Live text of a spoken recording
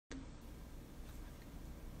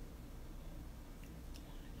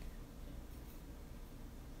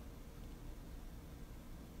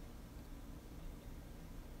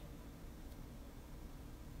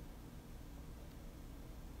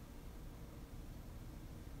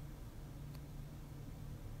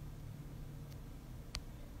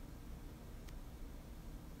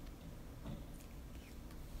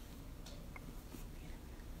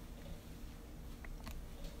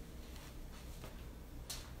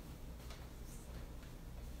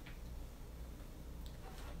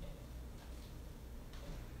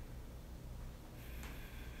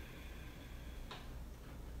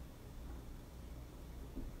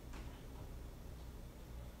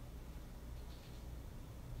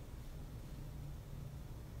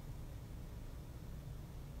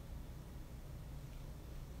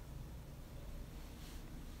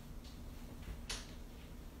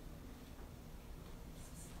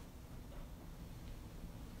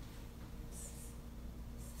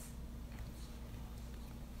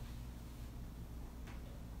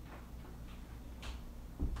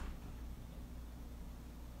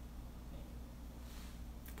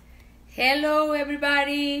Hello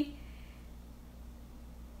everybody.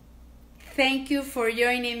 Thank you for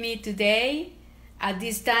joining me today at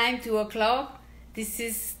this time, 2 o'clock. This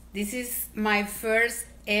is my first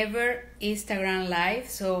ever Instagram live,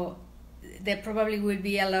 so there probably will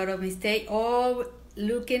be a lot of mistakes.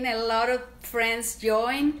 Looking a lot of friends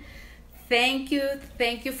join. Thank you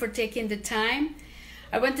for taking the time.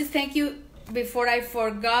 I want to thank you before I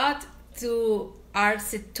forgot to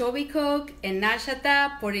Arts Etobicoke and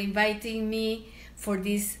Nashata for inviting me for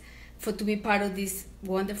to be part of this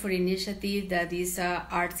wonderful initiative that is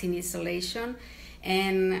Arts in Isolation,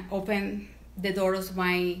 and open the doors of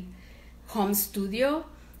my home studio.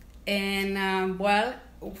 And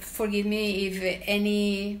forgive me if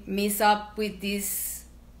any miss up with this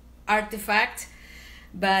artifact,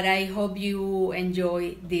 but I hope you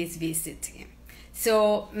enjoy this visit.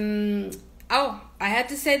 So I had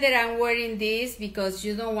to say that I'm wearing this because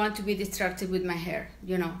you don't want to be distracted with my hair.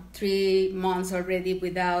 3 months already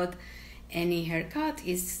without any haircut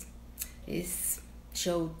is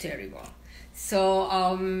so terrible. So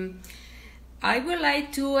I would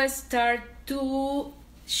like to start to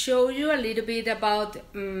show you a little bit about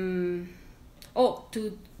to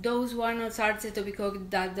those one of Arts Etobicoke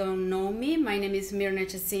that don't know me, my name is Mirna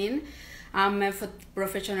Chacín. I'm a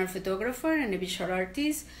professional photographer and a visual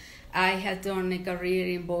artist. I had done a career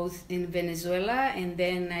in Venezuela, and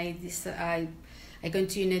then I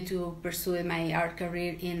continued to pursue my art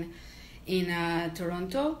career in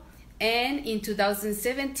Toronto. And in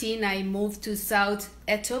 2017, I moved to South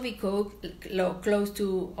Etobicoke, close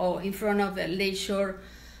to in front of Lakeshore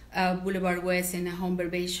Boulevard West and Humber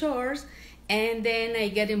Bay Shores. And then I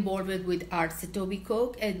get involved with Arts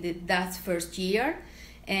Etobicoke, and that's first year,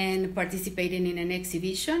 and participating in an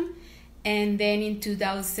exhibition. And then in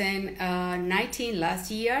 2019,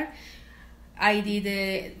 last year, I did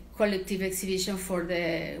a collective exhibition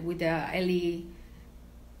with Ellie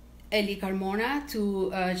Carmona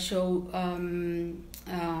to show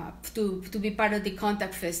to be part of the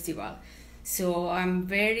Contact Festival. So I'm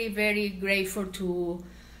very, very grateful to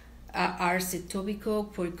Arts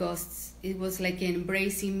Etobicoke because it was like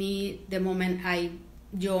embracing me the moment I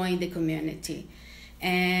joined the community.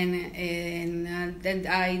 And then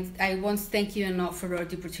I won't thank you enough for the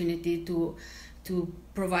opportunity to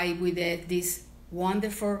provide with this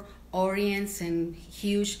wonderful audience and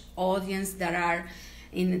huge audience that are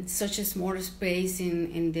in such a small space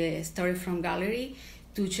in the Story From Gallery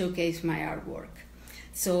to showcase my artwork.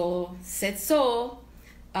 So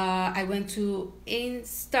I went to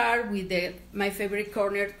start with my favorite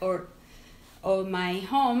corner of my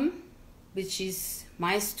home, which is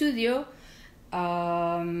my studio.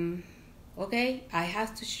 Okay, I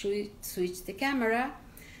have to switch the camera,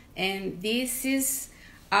 and this is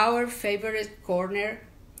our favorite corner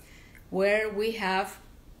where we have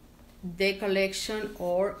the collection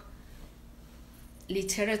or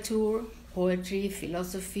literature, poetry,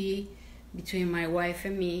 philosophy between my wife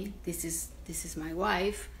and me. This is my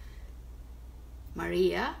wife,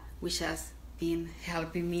 Maria, which has been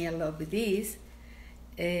helping me a lot with this.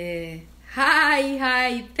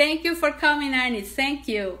 Hi, thank you for coming, Annie, thank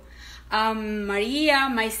you. Maria,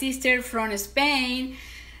 my sister from Spain,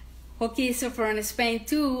 Joaquin is from Spain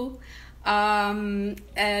too.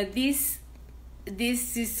 This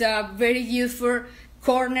is a very useful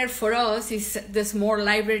corner for us. It's the small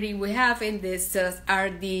library we have, and this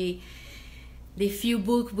are the few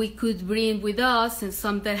books we could bring with us, and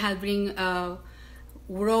some that have been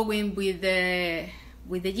growing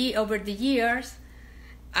over the years.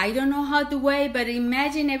 I don't know how to wave, but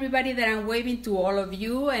imagine everybody that I'm waving to all of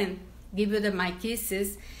you and give you my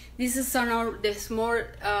kisses. This is the small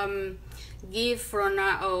gift from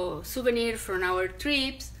souvenir from our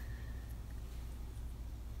trips,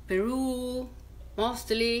 Peru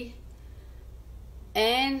mostly,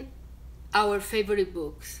 and our favorite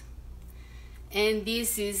books. And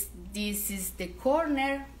this is the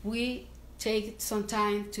corner we take some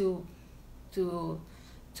time to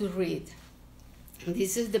read.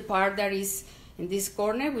 This is the part that is in this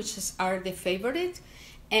corner, which are the favorite,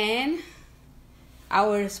 and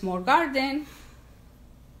our small garden.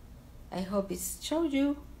 I hope it shows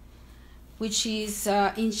you, which is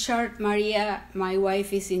in charge. Maria, my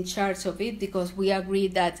wife, is in charge of it because we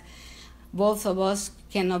agreed that both of us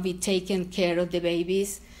cannot be taking care of the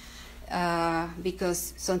babies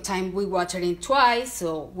because sometimes we watering twice,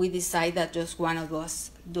 so we decide that just one of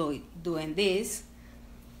us doing this.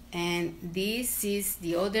 And this is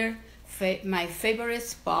the other my favorite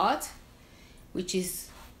spot, which is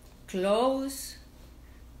close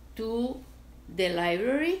to the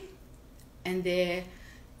library and the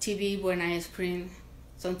TV when I screen.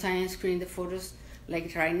 Sometimes I screen the photos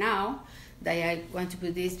like right now, that I want to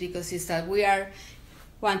put this because it's that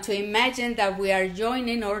want to imagine that we are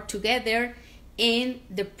joining or together in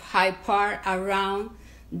the high part around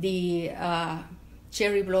the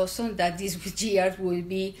cherry blossom that this year will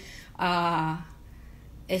be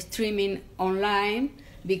streaming online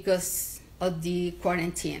because of the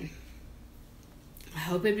quarantine. I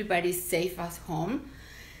hope everybody's safe at home.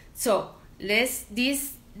 So this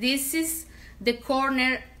is the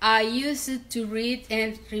corner I use it to read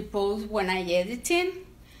and repost when I editing,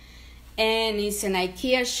 and it's an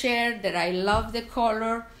IKEA chair that I love the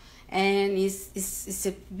color, and it's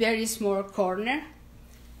a very small corner.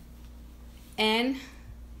 And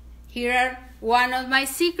here are one of my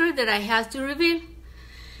secrets that I have to reveal.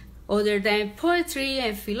 Other than poetry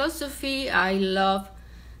and philosophy, I love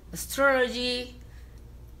astrology.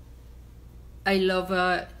 I love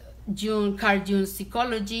Carl Jung's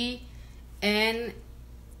psychology, and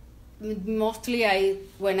mostly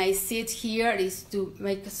when I sit here is to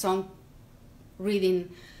make some reading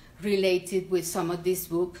related with some of this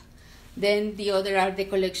book. Then the other are the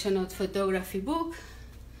collection of photography book.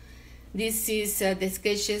 This is the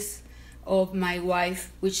sketches of my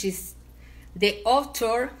wife, which is the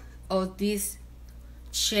author of these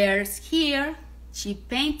chairs here. She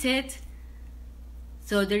painted.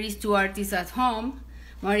 So there is two artists at home.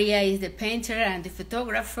 Maria is the painter and the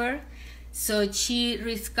photographer. So she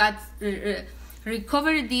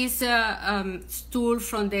recovered this stool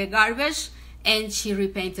from the garbage, and she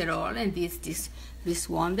repainted all. And this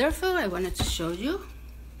wonderful. I wanted to show you.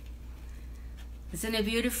 Isn't it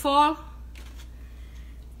beautiful?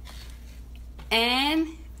 And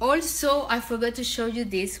also I forgot to show you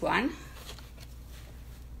this one.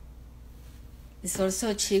 It's also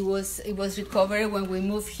it was recovered when we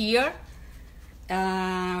moved here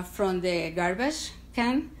from the garbage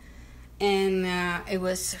can, and it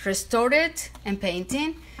was restored and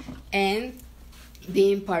painted and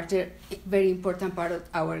being very important part of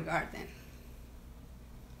our garden.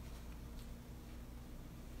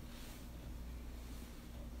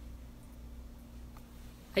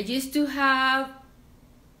 I used to have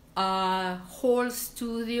a whole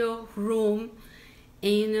studio room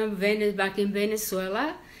back in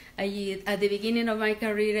Venezuela. At the beginning of my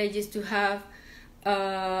career, I used to have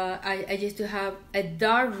a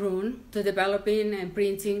dark room to developing and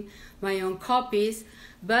printing my own copies.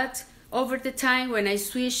 But over the time, when I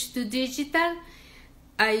switched to digital,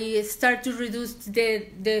 I started to reduce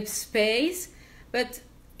the space. But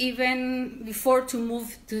even before to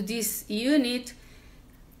move to this unit,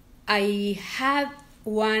 I had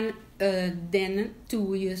one then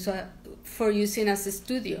to use for using as a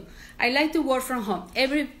studio. I like to work from home.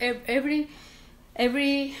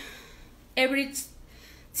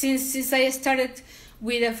 Since I started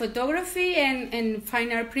with a photography and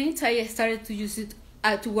fine art print, I started to use it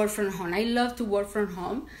to work from home. I love to work from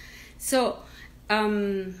home. So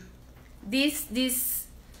these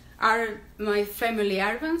are my family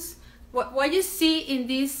albums. What you see in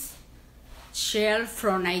this shelf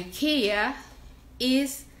from IKEA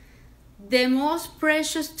is the most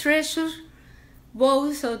precious treasure,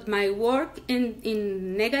 both of my work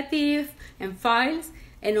in negative and files,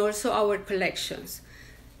 and also our collections.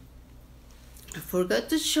 I forgot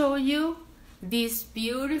to show you this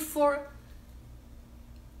beautiful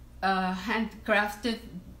handcrafted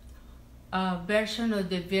version of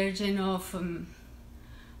the Virgin of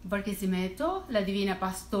Barquisimeto, La Divina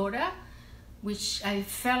Pastora, which I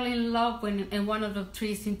fell in love in one of the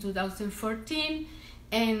trees in 2014,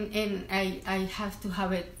 and I have to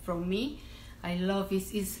have it from me. I love it.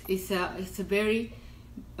 It's a very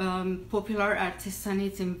popular artisan.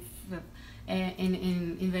 It's in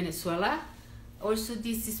Venezuela. Also,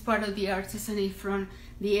 this is part of the artisanry from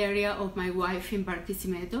the area of my wife in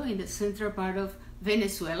Barquisimeto, in the central part of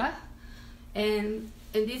Venezuela. And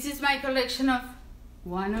this is my collection of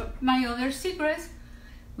one of my other secrets,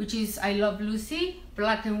 which is I Love Lucy,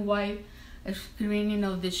 black and white screening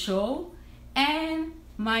of the show, and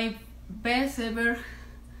my best ever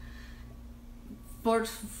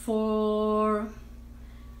for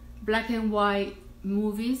black and white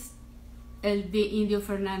movies, the Indio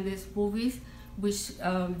Fernandez movies, which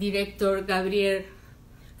director Gabriel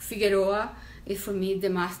Figueroa is for me the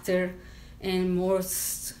master and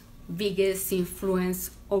most biggest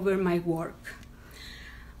influence over my work.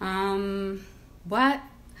 But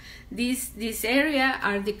this area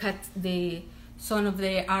are some of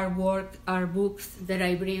the art books that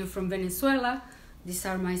I bring from Venezuela. These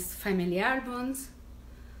are my family albums.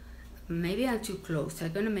 Maybe I'm too close.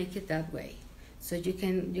 I'm gonna make it that way so you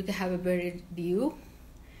can have a better view.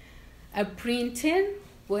 A printing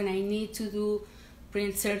when I need to do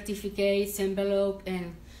print certificates, envelope,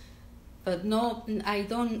 but no, I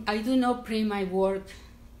do not print my work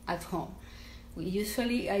at home.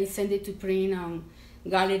 Usually I send it to print on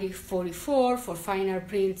Gallery 44 for fine art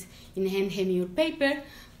print in hand-hemmed paper,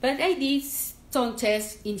 but I did some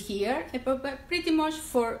tests in here, but pretty much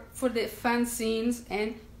for the fanzines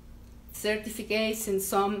and certificates and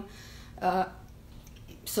some,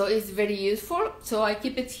 so it's very useful. So I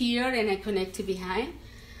keep it here and I connect it behind.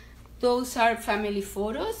 Those are family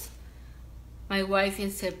photos, my wife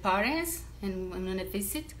and her parents, and I'm on a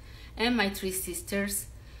visit, and my three sisters.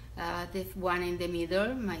 The one in the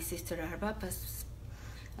middle, my sister Arba,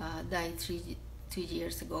 died 2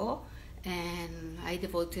 years ago, and I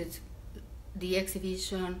devoted the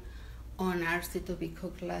exhibition on Arts de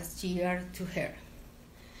Tobicoke last year to her.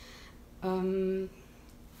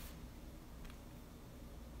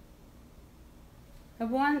 I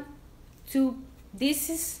want to, this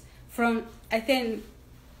is from, I think,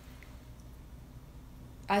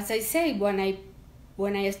 as I say, when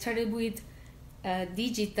I started with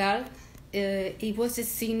digital, it was a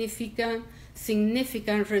significant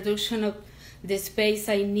reduction of the space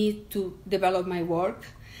I need to develop my work.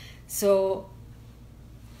 So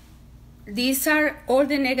these are all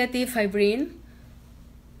the negative I bring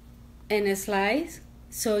in slides.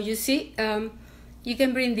 So you see, you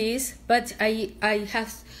can bring this, but I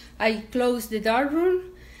close the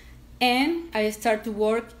darkroom and I start to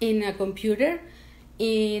work in a computer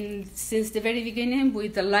since the very beginning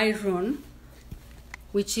with the Lightroom,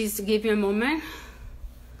 which is, give me a moment,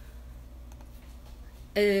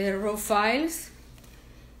 raw files.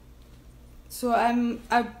 So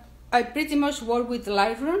I pretty much work with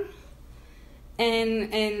Lightroom,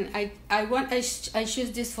 and I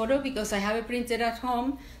choose this photo because I have it printed at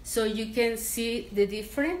home, so you can see the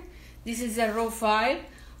difference. This is a raw file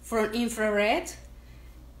from infrared,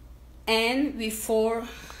 and before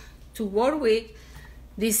to work with,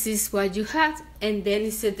 this is what you had, and then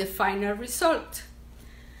it's the final result.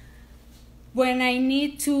 When I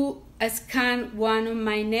need to scan one of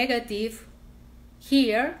my negative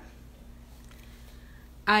here,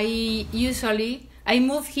 I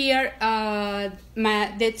move here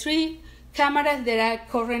the three cameras that I'm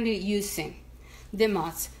currently using the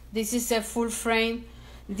most. This is a full frame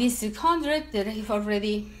D600 that is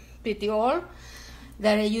already pretty old,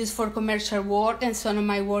 that I use for commercial work and some of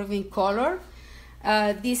my work in color.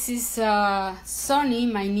 This is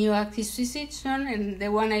Sony, my new acquisition, and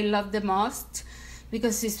the one I love the most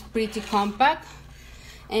because it's pretty compact,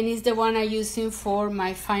 and it's the one I'm using for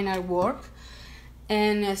my fine art work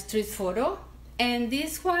and street photo. And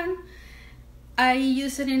this one, I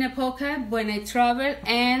use it in a pocket when I travel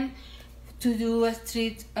and to do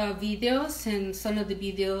street videos, and some of the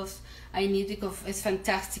videos I need because it's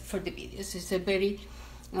fantastic for the videos. It's a very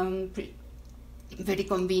very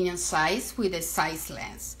convenient size with a size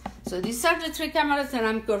lens. So these are the three cameras that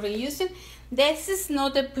I'm currently using. This is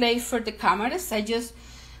not a place for the cameras. I just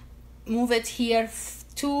move it here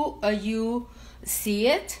to you see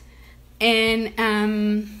it.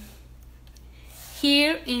 And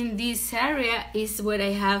here in this area is where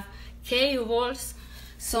I have cables,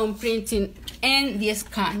 some printing, and the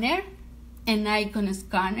scanner, an icon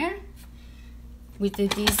scanner with the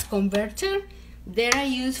disc converter that I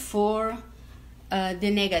use for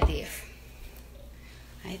the negative.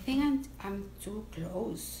 I think I'm too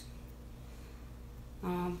close.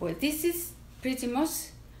 But this is pretty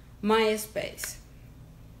much my space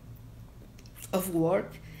of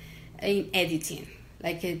work in editing,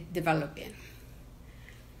 like developing.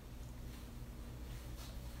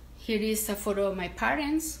 Here is a photo of my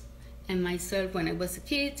parents and myself when I was a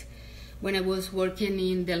kid, when I was working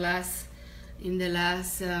in the last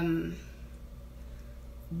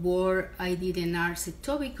work I did in Arts at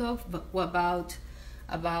Tobicoke about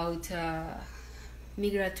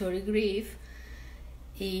migratory grief,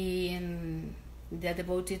 and that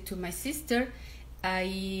devoted to my sister.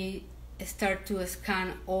 I start to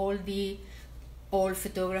scan all the old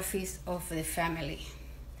photographies of the family.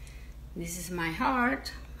 This is my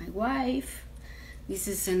heart, my wife. This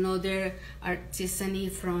is another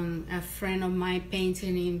artisany from a friend of mine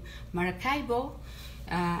painting in Maracaibo.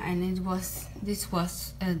 And this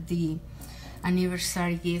was the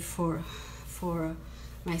anniversary gift for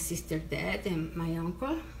my sister dad and my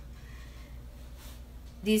uncle.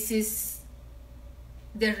 This is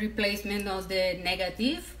the replacement of the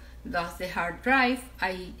negative. That's the hard drive.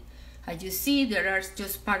 As you see, there are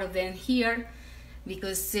just part of them here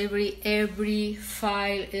because every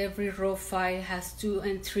file, every raw file has 2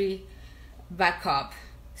 and 3 backup.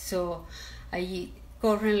 So I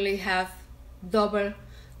currently have double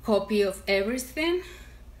copy of everything.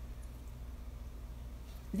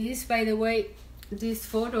 This, by the way, this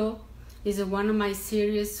photo is one of my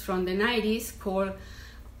series from the 90s called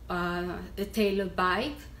A Tale of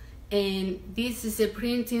Bike, and this is a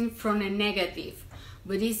printing from a negative,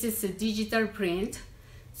 but this is a digital print.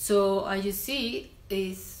 So as you see,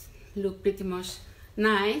 it's look pretty much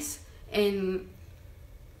nice, and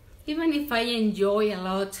even if I enjoy a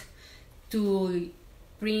lot to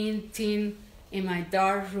printing in my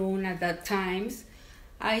dark room at that times,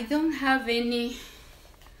 I don't have any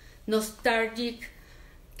nostalgic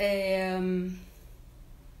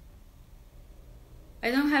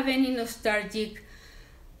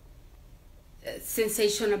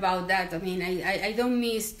sensation about that. I mean, I don't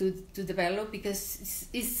miss to develop, because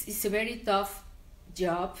it's a very tough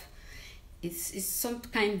job. It's some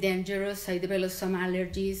kind dangerous. I developed some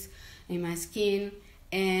allergies in my skin,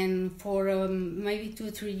 and for maybe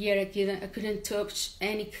 2-3 years I couldn't touch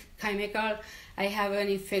any chemical. I have an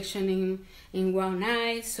infection in one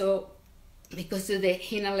eye, so because of the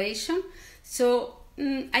inhalation. So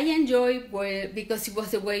I enjoy because it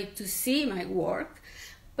was a way to see my work,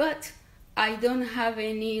 but I don't have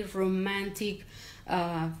any romantic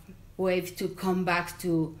wave to come back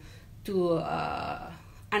to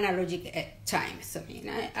analogic times. I mean,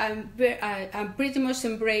 I'm pretty much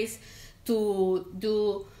embraced to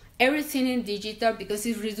do everything in digital because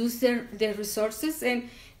it reduces the resources, and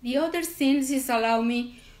the other things is allow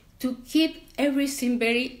me to keep everything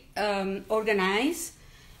very organized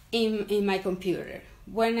in my computer.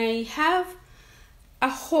 When I have a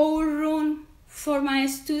whole room for my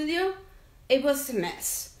studio, it was a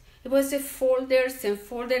mess. It was a folders and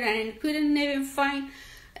and I couldn't even find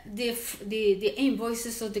the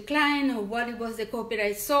invoices of the client or what it was the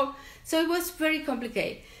copyright sold. So it was very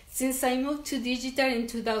complicated. Since I moved to digital in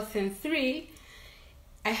 2003,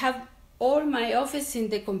 I have all my office in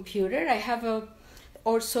the computer. I have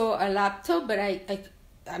also a laptop, but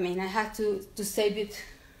I mean I had to save it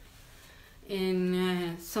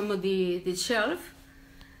in some of the shelf.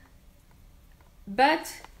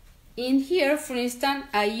 But in here, for instance,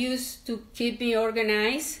 I used to keep me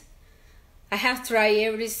organized. I have tried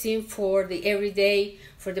everything for the everyday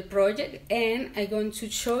for the project, and I'm going to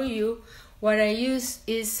show you what I use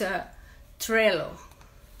is Trello.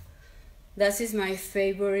 That is my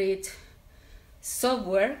favorite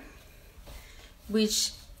software,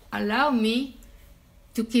 which allow me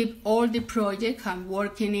to keep all the projects I'm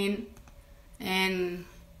working in, and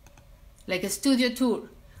like a studio tour.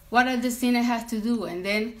 What are the things I have to do, and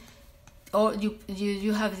then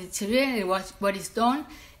you have the terrain, what is done,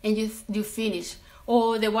 and you finish.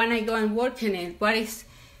 Or the one I go and working in,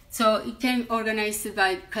 so it can organize it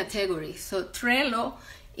by category. So Trello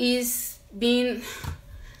is being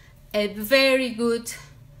a very good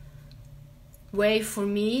way for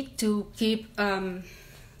me to keep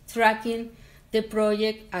tracking the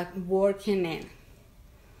project I'm working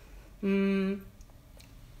in.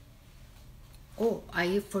 Oh,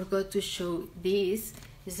 I forgot to show this.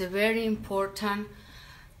 It's a very important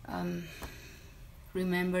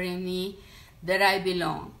remembering me that I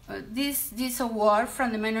belong. This award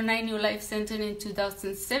from the Mennonite New Life Center in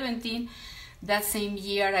 2017. That same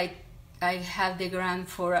year I had the grant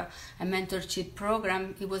for a mentorship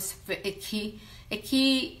program. It was a key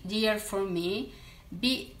year for me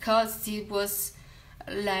because it was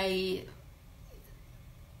like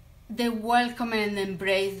the welcome and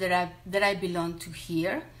embrace that I belong to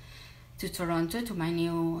here, to Toronto, to my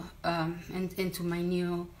new and to my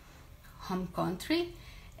new home country.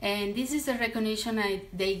 And this is a recognition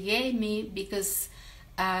they gave me because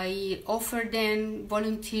I offered them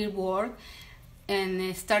volunteer work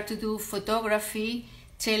and start to do photography,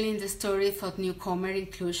 telling the story of Newcomer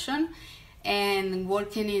inclusion, and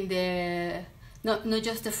working in the not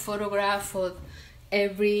just the photograph of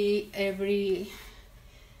every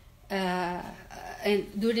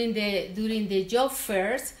and during the job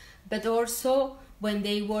fairs, but also when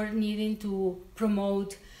they were needing to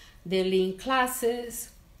promote the link classes.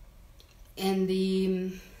 And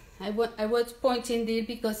I was pointing there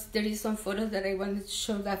because there is some photos that I wanted to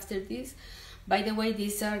show after this. By the way,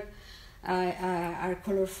 these are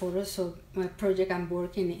color photos of my project I'm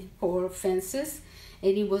working in, called Fences,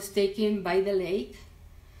 and it was taken by the lake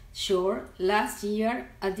shore. Last year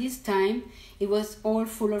at this time it was all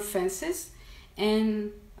full of fences.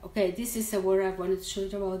 And okay, this is where I wanted to show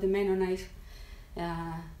you about the Mennonite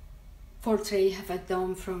portrait have I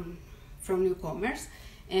done from Newcomers,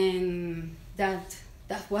 and that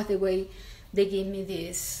was the way they gave me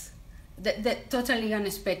this that totally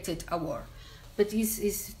unexpected award, but this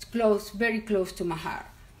is very close to my heart.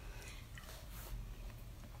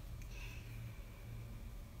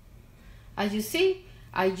 As you see,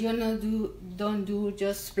 I don't do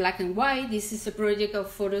just black and white. This is a project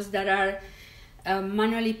of photos that are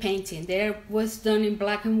manually painting. There was done in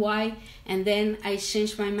black and white, and then I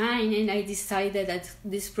changed my mind and I decided that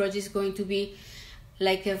this project is going to be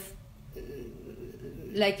like a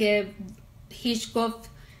Hitchcock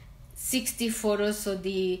 60 photos of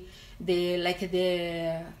the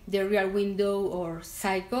rear window or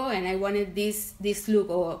Psycho, and I wanted this look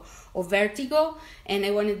or Vertigo, and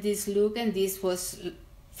I wanted this look, and this was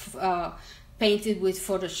painted with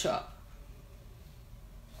Photoshop.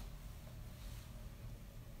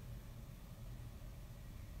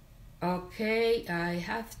 Okay, I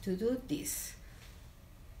have to do this.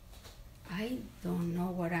 I don't know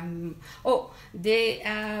what I'm... Oh, they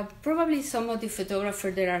probably some of the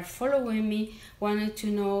photographers that are following me wanted to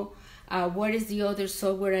know what is the other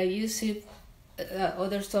software I use to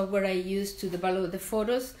develop the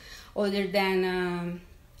photos other than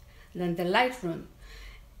the Lightroom.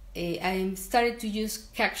 I started to use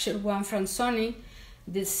Capture One from Sony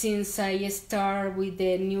since I start with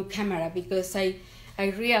the new camera, because I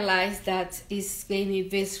realized that it's gave me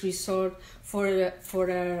best result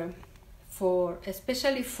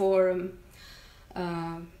especially for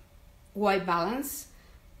white balance,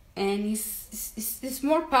 and it's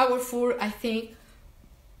more powerful, I think.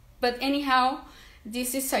 But anyhow,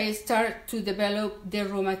 this is I start to develop the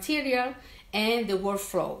raw material and the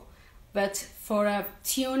workflow. But for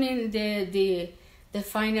tuning the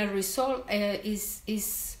final result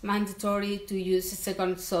is mandatory to use a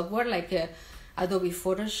second software like Adobe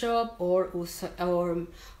Photoshop or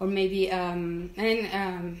maybe on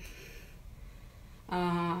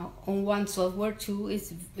one software too.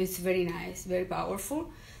 It's very nice, very powerful.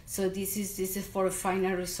 So this is for a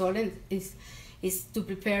final result, and is to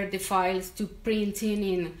prepare the files to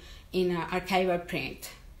printing in archival print.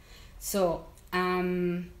 So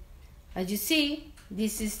as you see,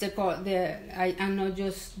 this is I'm not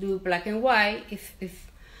just do black and white. If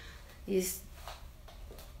is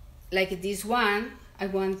like this one, I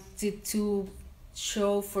wanted to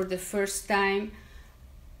show for the first time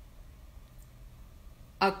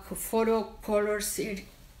a photo color series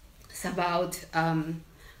about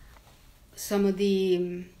some of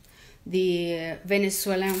the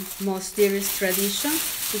Venezuelan most dearest tradition,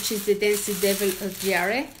 which is the Dancing Devil of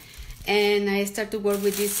Yare, and I started to work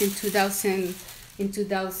with this in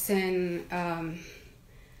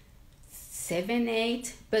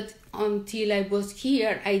 2007-8, but until I was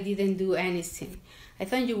here I didn't do anything. I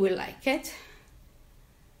thought you will like it.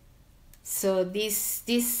 So this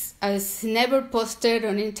is never posted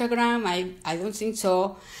on Instagram. I don't think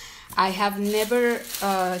so. I have never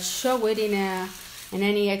shown it in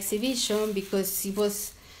any exhibition, because it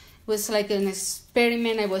was like an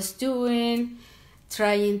experiment I was doing,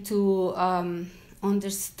 trying to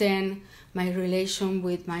understand my relation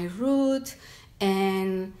with my root,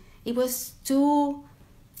 and it was too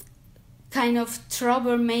kind of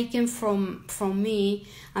troublemaking from me.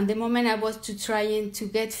 And the moment I was trying to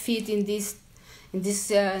get fit in this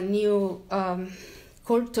new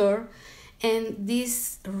culture, and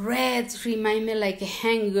this red remind me like a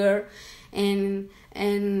hanger, and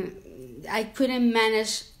I couldn't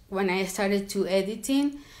manage when I started to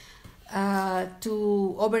editing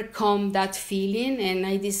to overcome that feeling, and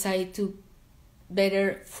I decided to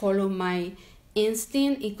better follow my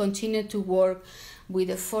instinct and continue to work with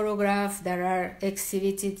the photographs that are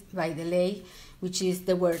exhibited by the lake, which is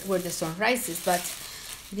where the sun rises. But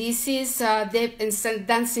this is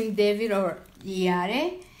Dancing Devil or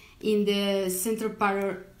Yare in the central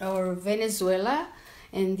part of Venezuela,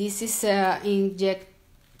 and this is inkjet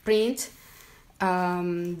print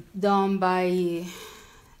done by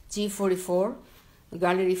G44,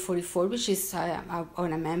 Gallery 44, which is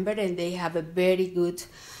on a member, and they have a very good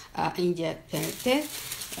inkjet printed.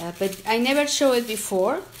 But I never showed it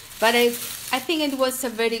before, but I think it was a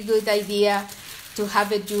very good idea to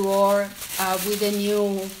have a drawer with a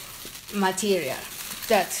new material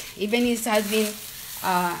that, even if it has been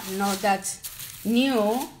not that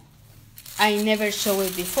new, I never showed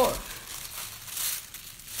it before.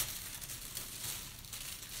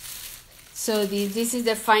 So this is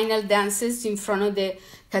the final dances in front of the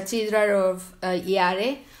Cathedral of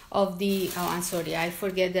Yare of the, oh, I'm sorry, I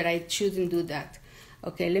forget that I shouldn't do that.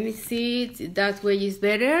 Okay, let me see, that way is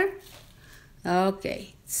better.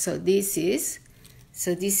 Okay, so this is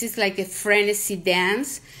like a frenzy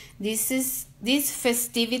dance. This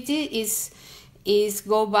festivity is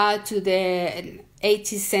go back to the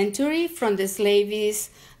 18th century, from the slave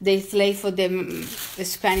for the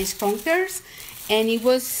Spanish conquerors, and it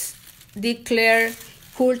was declared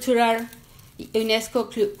UNESCO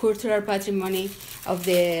cultural patrimony of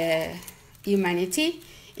the humanity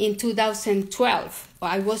in 2012.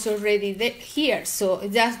 I was already here, so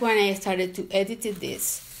that's when I started to edit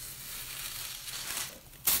this.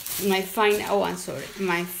 My final, I'm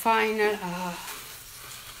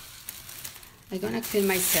gonna clean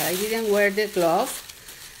myself. I didn't wear the glove.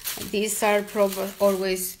 These are probably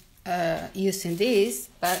always using this,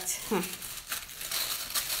 but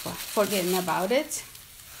forgetting about it.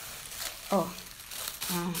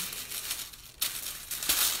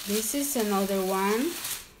 This is another one.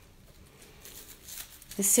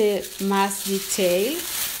 It's a mask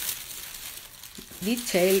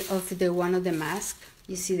detail of the one of the mask.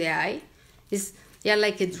 You see the eye? They're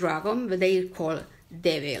like a dragon, but they are called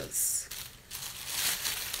devils.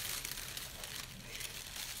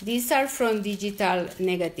 These are from digital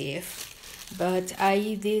negative, but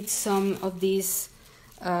I did some of these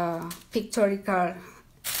pictorial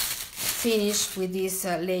finish with these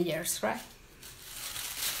layers, right?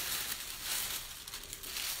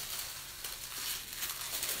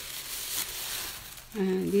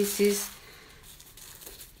 And this is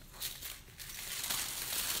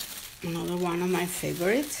another one of my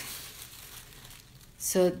favorites.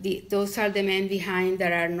 So those are the men behind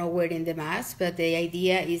that are nowhere in the mask, but the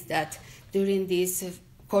idea is that during this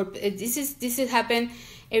this has happened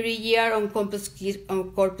every year on Corpus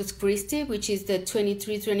Christi, which is the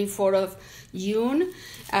 23-24 of June.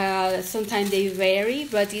 Sometimes they vary,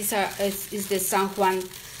 but it's the San Juan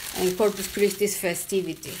and Corpus Christi's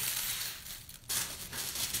festivity.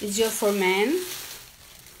 It's just for men.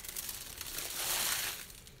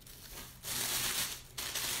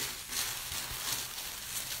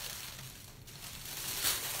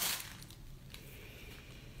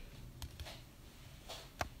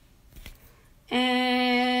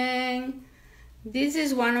 And this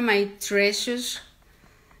is one of my treasures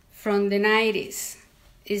from the 90s.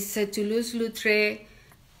 It's a Toulouse-Lautrec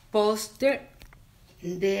poster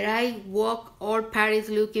that I walked all Paris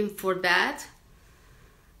looking for that.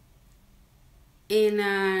 In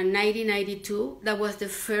 1992, that was the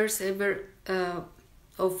first ever,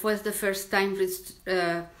 was the first time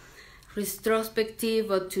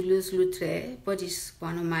retrospective of Toulouse-Lautrec, but it's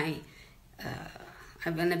one of my,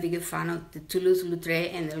 I've been a big fan of the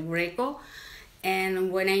Toulouse-Lautrec and El Greco.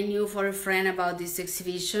 And when I knew for a friend about this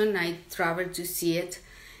exhibition, I traveled to see it.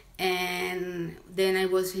 And then I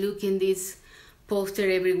was looking this poster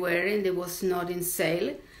everywhere, and it was not in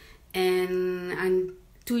sale. And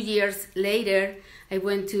 2 years later, I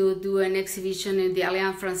went to do an exhibition in the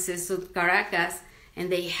Alliance Française of Caracas,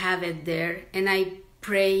 and they have it there. And I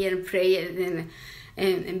pray and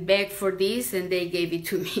beg for this, and they gave it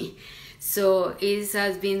to me. So it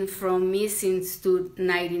has been from me since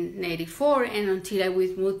 1984, and until I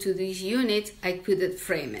was moved to this unit, I couldn't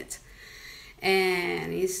frame it.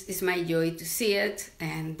 And it's my joy to see it,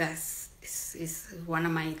 and that's is one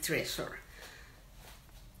of my treasures.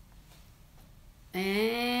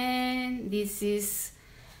 And this is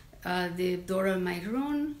the door of my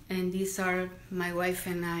room, and these are my wife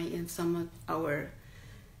and I and some of our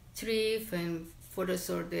trip and photos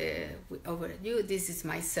of the over you. This is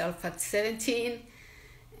myself at 17,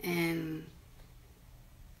 and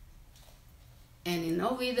in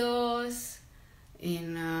Ovidos,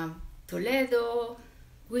 in Toledo.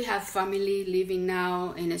 We have family living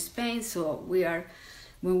now in Spain, so when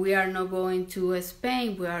we are not going to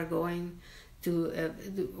Spain, we are going to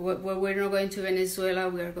when we're not going to Venezuela,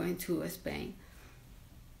 we are going to Spain.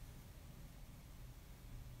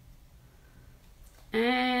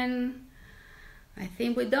 And I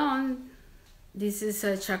think we're done. This is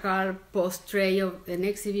a Chagall portrait of an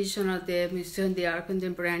exhibition at the Museum de Art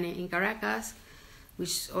Contemporáneo in Caracas,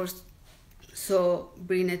 which also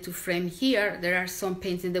bring it to frame here. There are some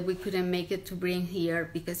paintings that we couldn't make it to bring here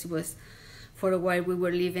because it was, for a while we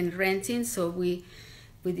were living renting, so we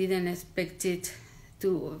didn't expect it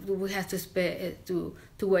to. We had to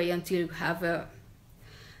wait until we have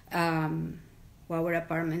our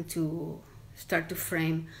apartment to start to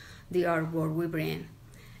frame the artwork we bring.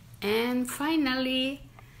 And finally,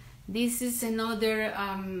 this is another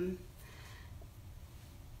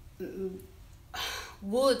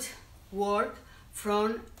wood work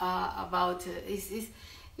from about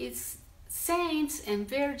it's saints and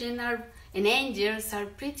virgin and angels are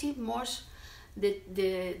pretty much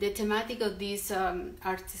the thematic of this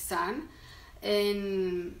artisan,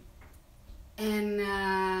 and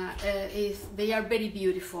they are very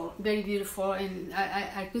beautiful, and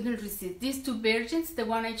I couldn't resist. These two virgins, the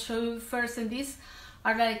one I showed you first, and this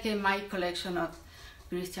are like my collection of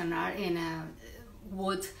Christian art in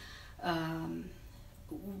wood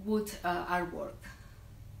artwork.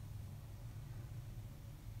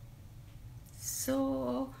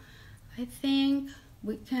 So I think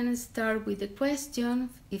we can start with the question,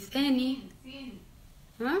 if any.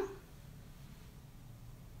 Huh?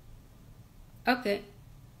 Okay.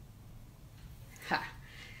 Ha.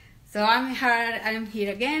 So I'm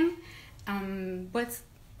here again. But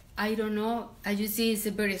I don't know. As you see, it's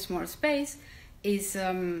a very small space. It's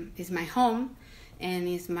my home, and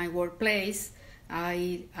it's my workplace.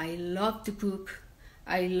 I love to cook.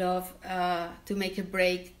 I love to make a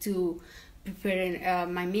break to prepare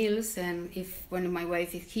my meals, and when my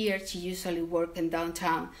wife is here, she usually works in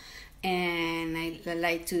downtown, and I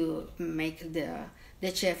like to make the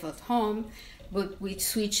chef at home, but we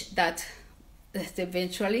switch that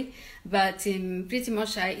eventually. But pretty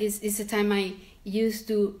much it's a time I used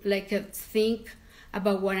to think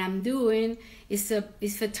about what I'm doing. It's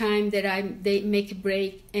a time that they make a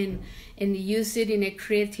break and use it in a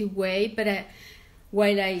creative way. But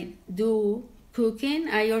while I do cooking,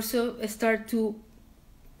 I also start to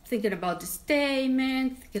thinking about the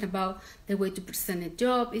statement, thinking about the way to present a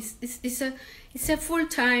job. It's a full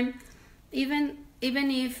time, even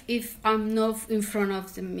if I'm not in front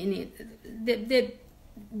of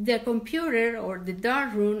the computer or the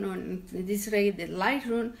dark room, or in this way the light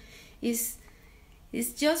room is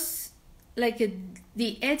just like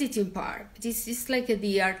the editing part. This is like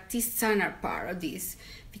the artisanal part of this,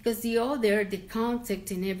 because the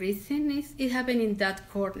content and everything it happened in that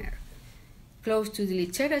corner, close to the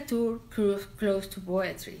literature, close to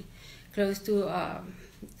poetry, close to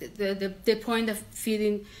the point of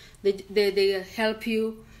feeding. They help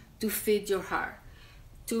you to feed your heart.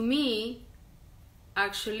 To me,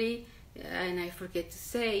 actually, and I forget to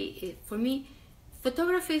say, for me,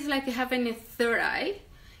 photography is like having a third eye.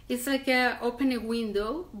 It's like open a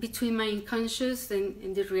window between my unconscious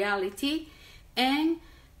and the reality, and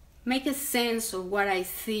make a sense of what I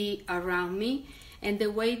see around me, and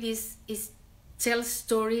the way this tells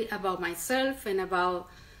story about myself and about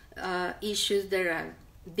issues that I'm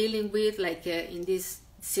dealing with, like in this,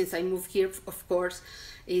 since I moved here, of course,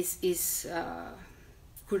 is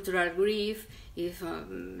cultural grief, is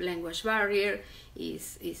language barrier,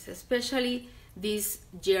 is especially this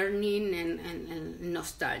journeying and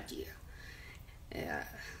nostalgia.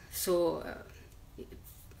 So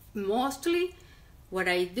mostly what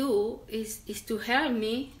I do is to help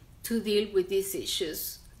me to deal with these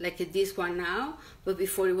issues, like this one now, but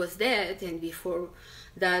before it was that, and before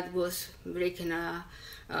that was breaking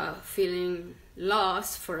feeling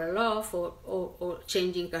lost for a love or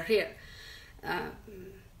changing career.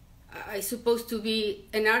 I supposed to be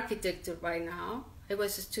an architect by now. I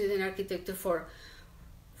was a student architect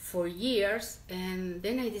for years, and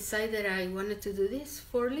then I decided I wanted to do this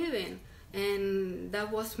for a living, and that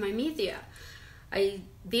was my media. I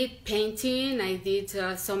did painting, I did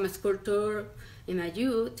some sculpture in my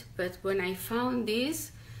youth, but when I found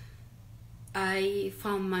this, I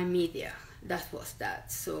found my media. That was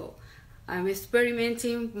that. So I'm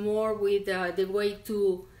experimenting more with the way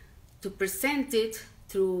to present it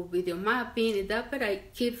through video mapping and that, but I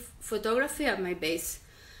keep photography at my base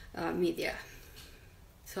media.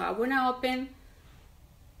 So I want to open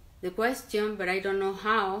the question, but I don't know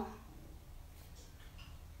how.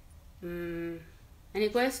 Any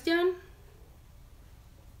question?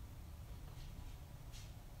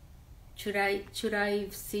 Should I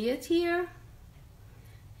see it here?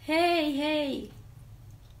 Hey.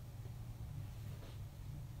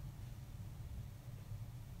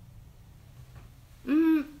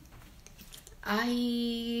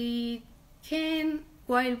 I can,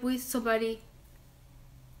 while with somebody,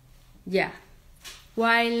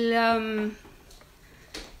 while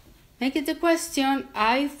making the question,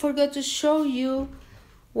 I forgot to show you.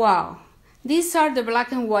 Wow, these are the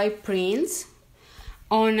black and white prints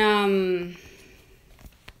on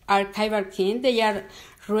archival kin. They are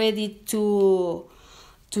ready to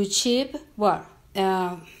ship. Well,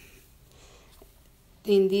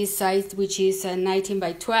 in this size, which is 19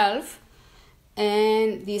 by 12,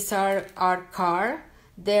 and these are art card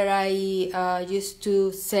that I used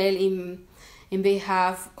to sell in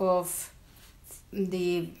behalf of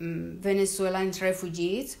the Venezuelan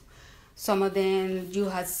refugees. Some of them you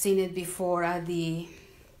have seen it before at my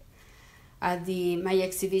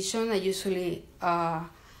exhibition. I usually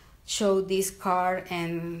show this card,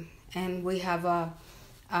 and we have a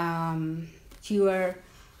QR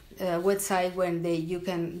website when you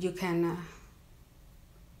can.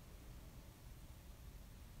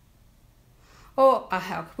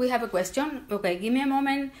 We have a question. Okay, give me a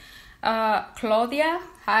moment. Claudia,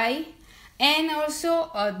 hi. And also,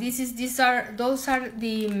 those are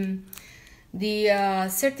the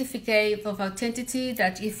certificate of authenticity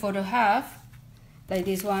that each photo have, like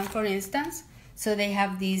this one, for instance. So they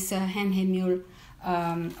have this handmade mule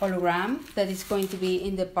hologram that is going to be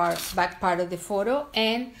in the back part of the photo,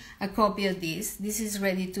 and a copy of this. This is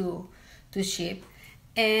ready to ship.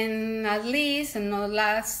 And at least, and not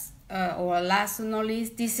last, last but not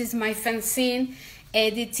least, this is my fanzine,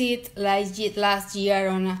 edited last year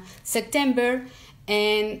on September,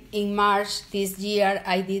 and in March this year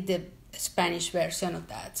I did the Spanish version of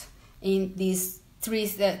that in these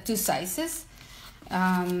two sizes.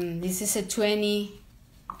 This is a 20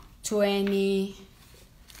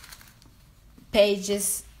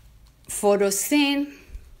 pages photo scene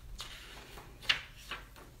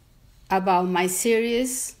about my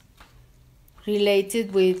series,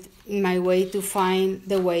 related with my way to find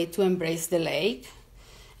the way to embrace the lake,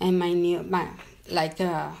 and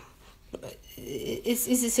it's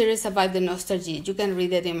a series about the nostalgia. You can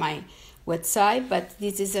read it in my website, but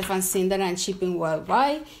this is a fanzine that I'm shipping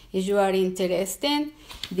worldwide. If you are interested,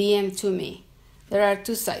 DM to me. There are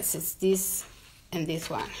two sizes, this and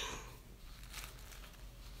this one.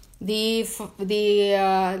 The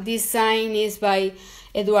design is by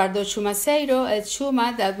Eduardo Chumaceiro, Ed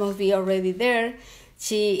Chuma, that must be already there.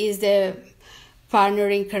 She is the partner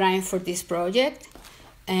in crime for this project,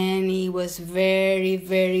 and he was very,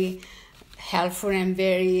 very helpful and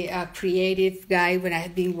very creative guy when I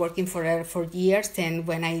had been working for her for years, and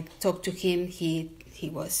when I talked to him, he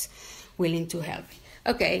was willing to help.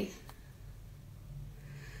 Okay.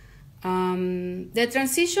 The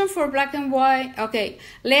transition for black and white. Okay,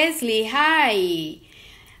 Leslie, hi.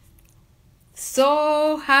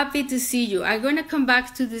 So happy to see you. I'm gonna come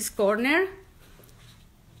back to this corner.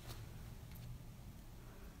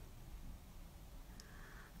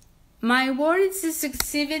 My work is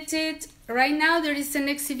exhibited right now. There is an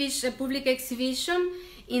exhibition, a public exhibition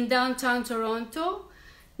in downtown Toronto,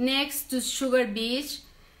 next to Sugar Beach,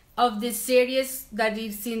 of the series that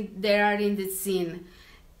is there are in the scene.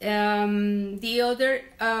 This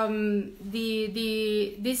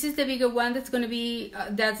is the bigger one that's going to be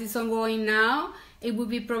that is ongoing now. It will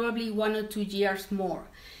be probably 1 or 2 years more.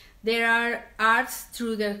 There are arts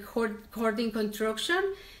through the hoarding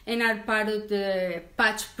construction and are part of the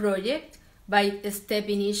Patch project by Step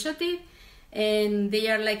Initiative, and they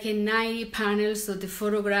are like 90 panels of the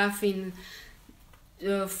photograph in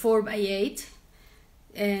 4x8,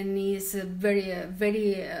 and it's very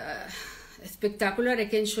spectacular. I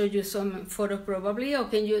can show you some photo probably, or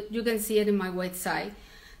you can see it in my website,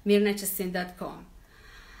 mirnachacin.com.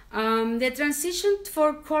 The transition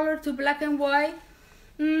for color to black and white,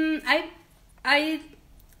 I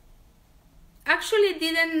actually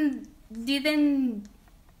didn't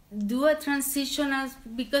do a transition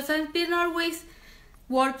because I've been always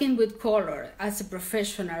working with color as a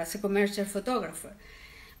professional, as a commercial photographer.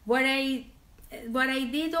 What I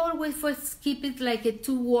did always was keep it like a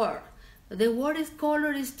two-word. The word is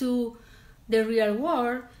color is to the real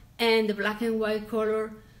world, and the black and white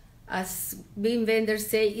color, as being vendors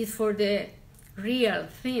say, is for the real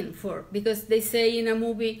thing. Because they say in a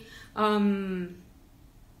movie,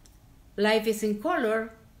 life is in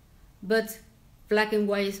color, but black and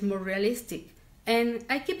white is more realistic. And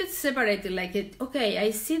I keep it separated, okay,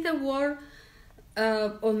 I see the world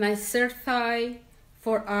on my third eye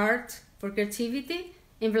for art, for creativity,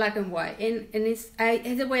 in black and white, and it's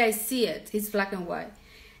the way I see it, it's black and white.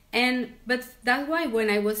 But that's why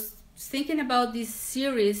when I was thinking about this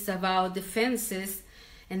series about the fences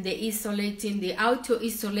and the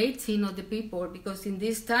auto-isolating of the people, because in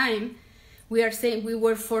this time we are saying we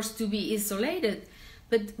were forced to be isolated.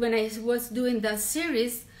 But when I was doing that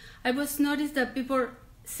series, I was noticed that people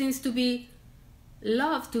seems to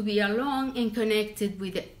love to be alone and connected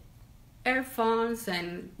with the earphones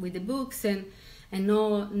and with the books and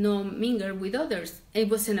no mingle with others. It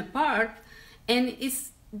was in a park, and it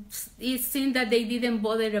seemed that they didn't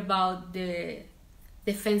bother about the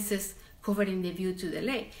fences covering the view to the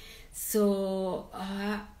lake. So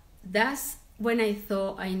that's when I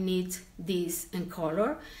thought I need this in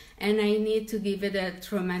color, and I need to give it a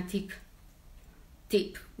romantic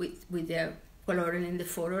tip with the coloring in the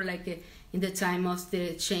photo, like in the time of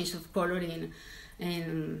the change of color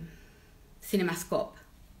in CinemaScope.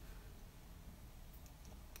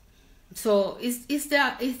 So it's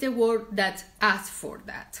the word that asks for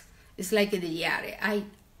that. It's like the yare. I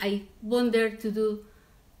wonder to do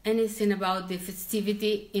anything about the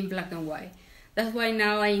festivity in black and white. That's why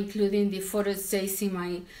now I include in the photo essays in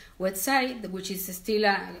my website, which is still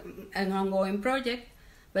an ongoing project,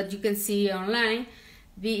 but you can see online,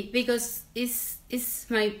 because it's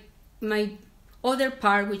my other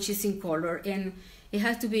part, which is in color, and it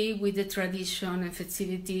has to be with the tradition and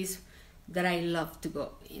festivities that I love to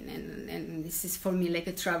go in, and this is for me like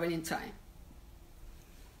a traveling time.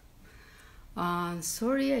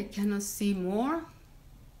 Sorry, I cannot see more.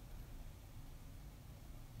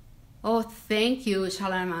 Oh, thank you,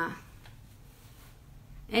 Shalama.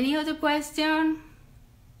 Any other question?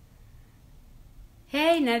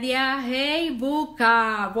 Hey, Nadia. Hey,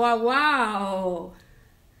 Buka. Wow, wow.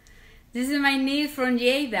 This is my niece from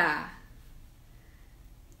Lleida.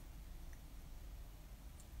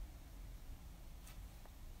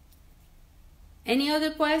 Any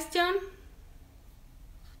other question?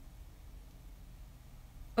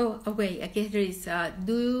 Oh, okay, I guess there is,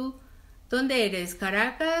 ¿dónde eres?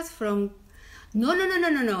 Caracas, from, no,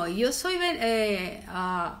 yo soy,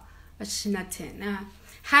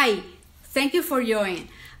 hi, thank you for joining.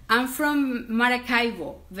 I'm from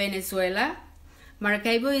Maracaibo, Venezuela.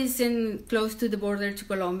 Maracaibo is close to the border to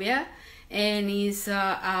Colombia, and it's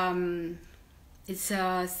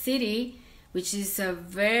a city which is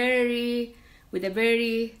with a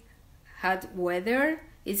very hot weather.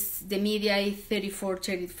 The media is 34,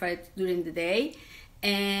 35 during the day,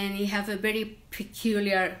 and it have a very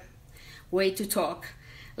peculiar way to talk,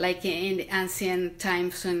 like in the ancient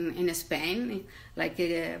times in Spain, like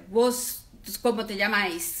vos cómo te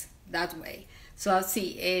llamáis, that way. So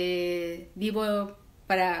sí, vivo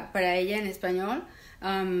para ella en español.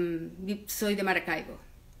 Soy de Maracaibo,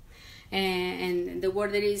 and the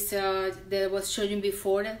word that was shown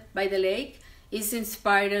before by the lake is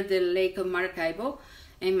inspired of the lake of Maracaibo,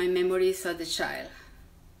 and my memories of the child.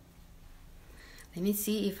 Let me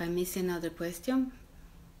see if I miss another question.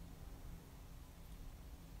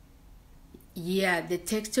 Yeah, the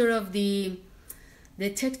texture of the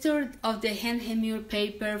hand hemmed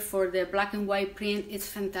paper for the black and white print is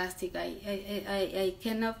fantastic. I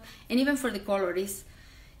cannot, and even for the color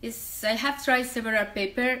I have tried several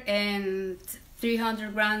paper, and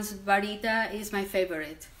 300 grams Varita is my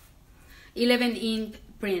favorite. 11 ink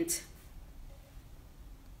print.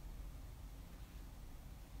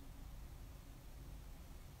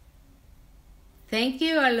 Thank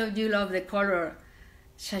you. I love the color,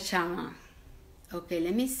 Shashama. Okay,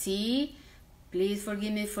 let me see. Please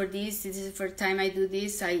forgive me for this. This is the first time I do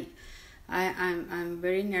this. I'm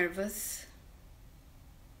very nervous.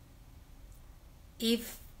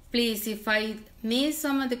 If I miss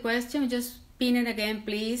some of the questions, just pin it again,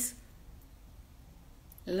 please.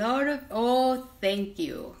 Oh, thank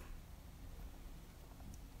you.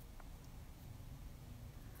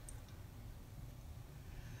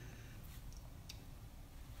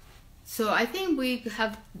 So I think we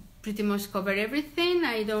have pretty much covered everything.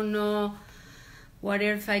 I don't know what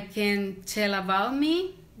else I can tell about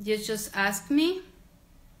me. Just ask me.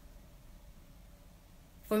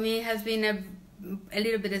 For me, it has been a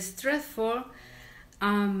little bit stressful,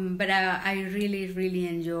 but I really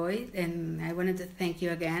enjoyed, and I wanted to thank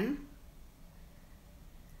you again.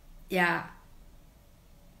 Yeah,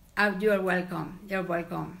 you are welcome. You're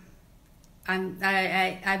welcome. And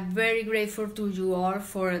I'm very grateful to you all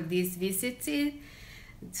for this visit.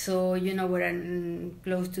 So, we're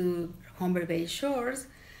close to Humber Bay shores,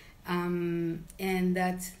 and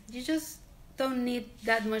that you just don't need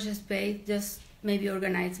that much space, just maybe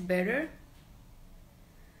organize better.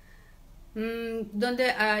 You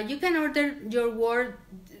can order your word,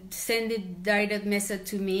 send it direct message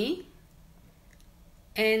to me,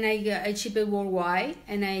 and I ship it worldwide,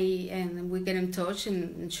 and we get in touch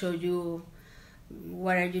and show you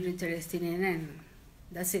what are you interested in, and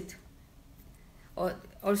that's it.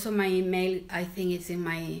 Also, my email, I think it's in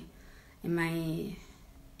my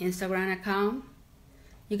Instagram account.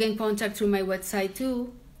 You can contact through my website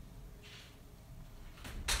too.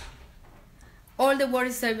 All the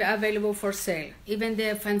words are available for sale, even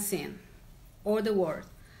the fanzine. All the words.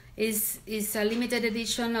 It's a limited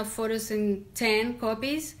edition of photos in 10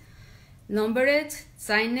 copies, numbered,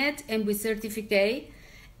 signed, and with certificate.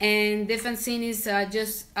 And the fanzine is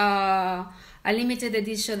just a limited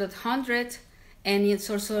edition of 100, and it's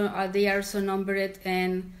also they are also numbered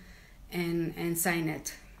and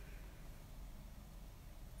signed.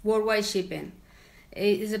 Worldwide shipping.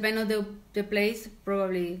 It depends on the place.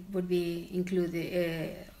 Probably would be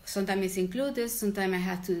included. Sometimes it's included. Sometimes I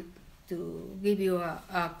have to give you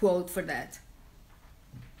a quote for that.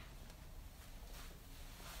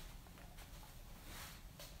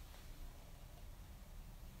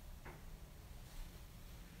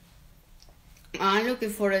 I'm looking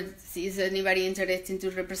for it. Is anybody interested to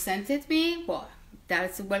represent me? Well,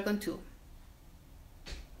 that's welcome too.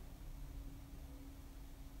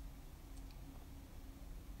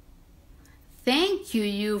 Thank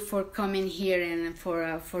you for coming here and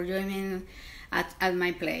for joining at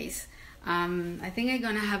my place. I think I'm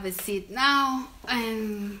gonna have a seat now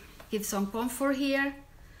and give some comfort here.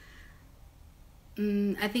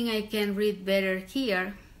 I think I can read better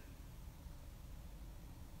here.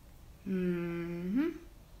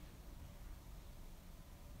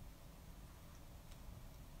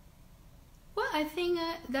 Well, I think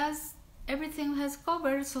that's everything has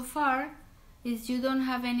covered so far. Is you don't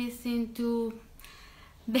have anything to...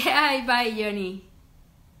 Bye, Johnny.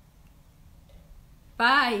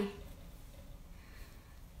 Bye.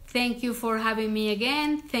 Thank you for having me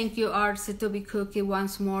again. Thank you, Arts to be Cookie,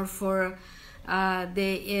 once more for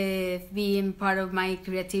being part of my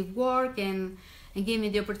creative work and give me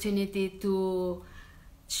the opportunity to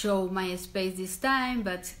show my space this time.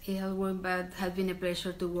 But it has been a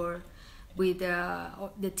pleasure to work with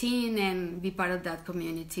the team and be part of that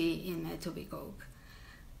community in Etobicoke.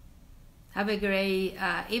 Have a great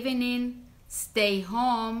evening. Stay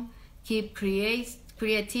home. Keep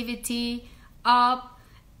creativity up,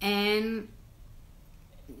 and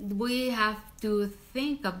we have to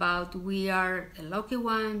think about we are a lucky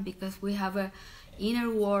one because we have a inner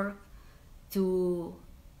work to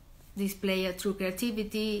display a true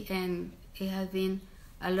creativity, and it has been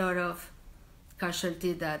a lot of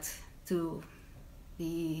casualty that to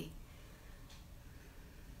be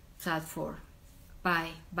sad for.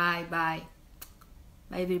 Bye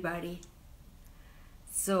everybody.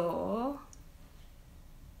 So